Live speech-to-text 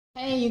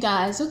Hey you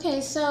guys,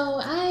 okay, so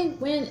I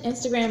went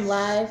Instagram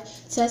live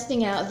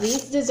testing out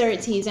these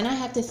dessert teas, and I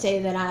have to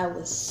say that I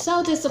was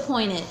so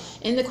disappointed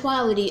in the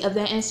quality of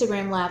that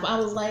Instagram live. I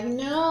was like,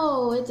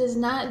 no, it does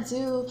not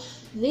do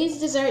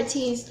these dessert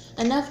teas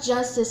enough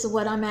justice of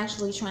what I'm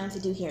actually trying to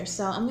do here.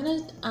 So I'm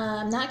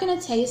not gonna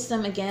taste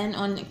them again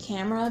on the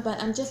camera,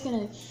 but I'm just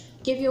gonna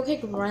give you a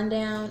quick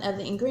rundown of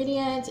the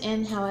ingredients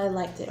and how I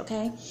liked it,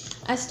 okay?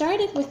 I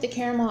started with the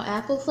caramel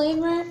apple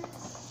flavor,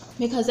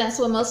 because that's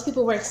what most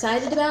people were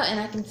excited about, and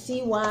I can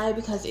see why,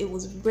 because it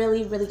was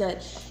really good.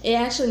 It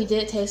actually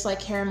did taste like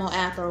caramel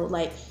apple.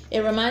 Like, it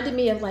reminded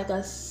me of like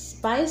a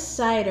spice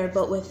cider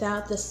but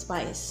without the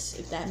spice,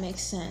 if that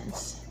makes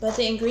sense. But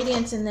the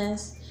ingredients in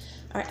this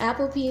are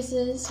apple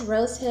pieces,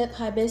 rose hip,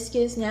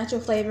 hibiscus, natural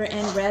flavor,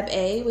 and Reb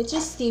A, which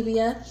is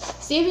stevia.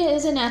 Stevia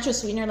is a natural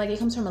sweetener, like it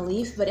comes from a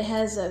leaf, but it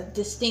has a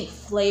distinct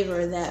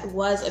flavor that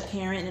was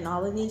apparent in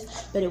all of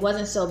these, but it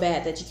wasn't so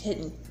bad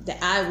that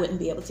I wouldn't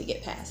be able to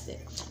get past it.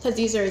 Because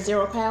these are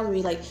 0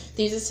 calorie, like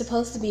these are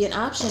supposed to be an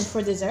option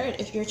for dessert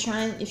if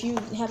you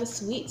have a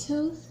sweet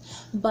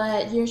tooth,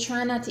 but you're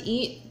trying not to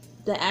eat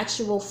the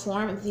actual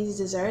form of these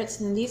desserts,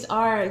 then these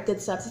are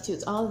good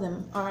substitutes. All of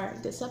them are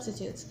good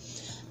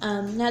substitutes.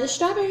 Now the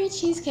strawberry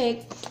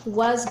cheesecake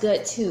was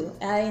good too.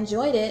 I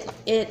enjoyed it.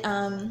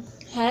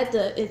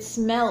 It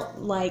smelled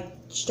like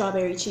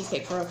strawberry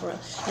cheesecake for real.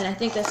 And I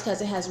think that's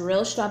because it has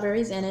real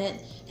strawberries in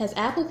it. It has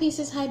apple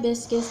pieces,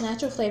 hibiscus,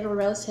 natural flavor,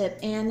 rose hip,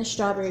 and the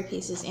strawberry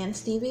pieces and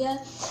stevia.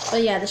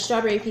 But yeah, the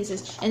strawberry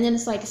pieces. And then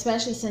it's like,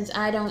 especially since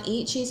I don't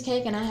eat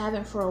cheesecake and I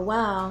haven't for a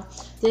while,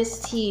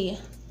 this tea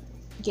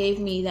gave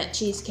me that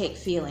cheesecake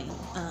feeling,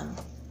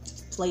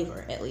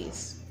 flavor at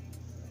least.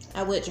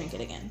 I would drink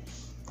it again.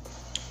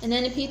 And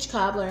then the peach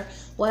cobbler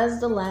was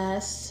the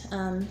last.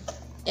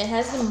 It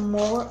has the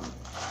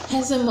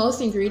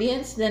most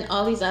ingredients than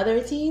all these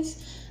other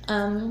teas.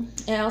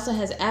 It also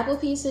has apple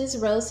pieces,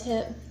 rose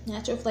hip,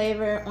 natural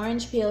flavor,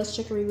 orange peels,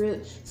 chicory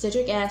root,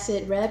 citric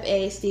acid, Reb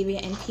A,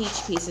 stevia, and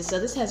peach pieces. So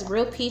this has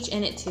real peach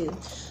in it too.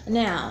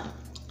 Now,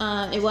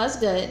 it was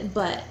good,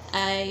 but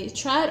I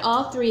tried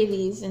all 3 of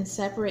these in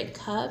separate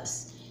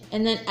cups.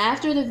 And then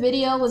after the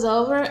video was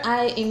over,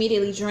 I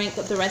immediately drank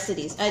the rest of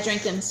these. I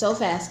drank them so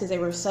fast because they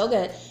were so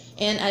good.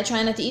 And I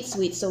try not to eat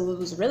sweets, so it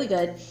was really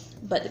good.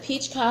 But the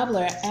peach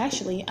cobbler,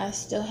 actually, I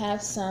still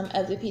have some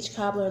of the peach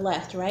cobbler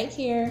left right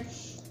here,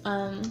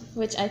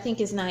 which I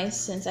think is nice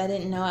since I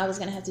didn't know I was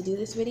going to have to do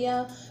this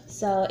video.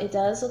 So it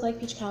does look like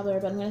peach cobbler,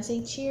 but I'm going to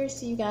say cheers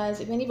to you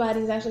guys. If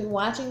anybody's actually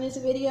watching this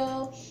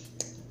video,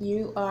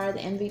 you are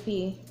the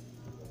MVP.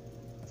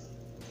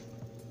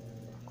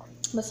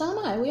 But so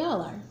am I. We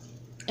all are.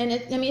 And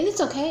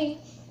it's okay,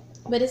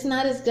 but it's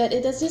not as good.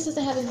 It just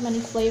doesn't have as much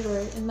flavor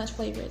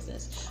as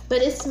this.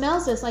 But it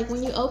smells this. Like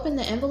when you open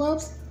the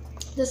envelopes,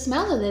 the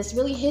smell of this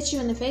really hits you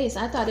in the face.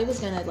 I thought it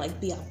was gonna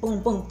like be a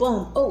boom, boom,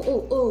 boom.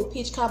 Oh,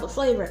 peach cobbler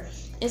flavor.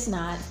 It's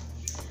not.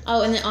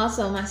 Oh, and then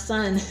also my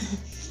son,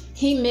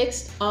 he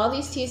mixed all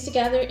these teas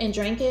together and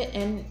drank it,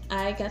 and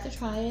I got to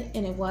try it,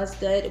 and it was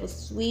good. It was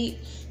sweet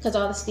because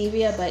all the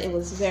stevia, but it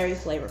was very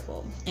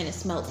flavorful, and it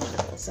smelled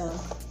wonderful. So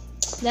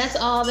that's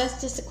all.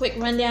 That's just a quick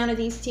rundown of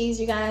these teas,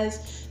 you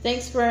guys.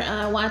 Thanks for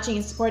watching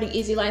and supporting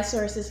Easy Life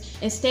Sources.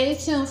 And stay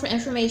tuned for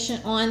information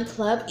on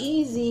Club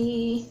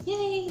Easy.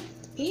 Yay!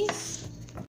 Peace.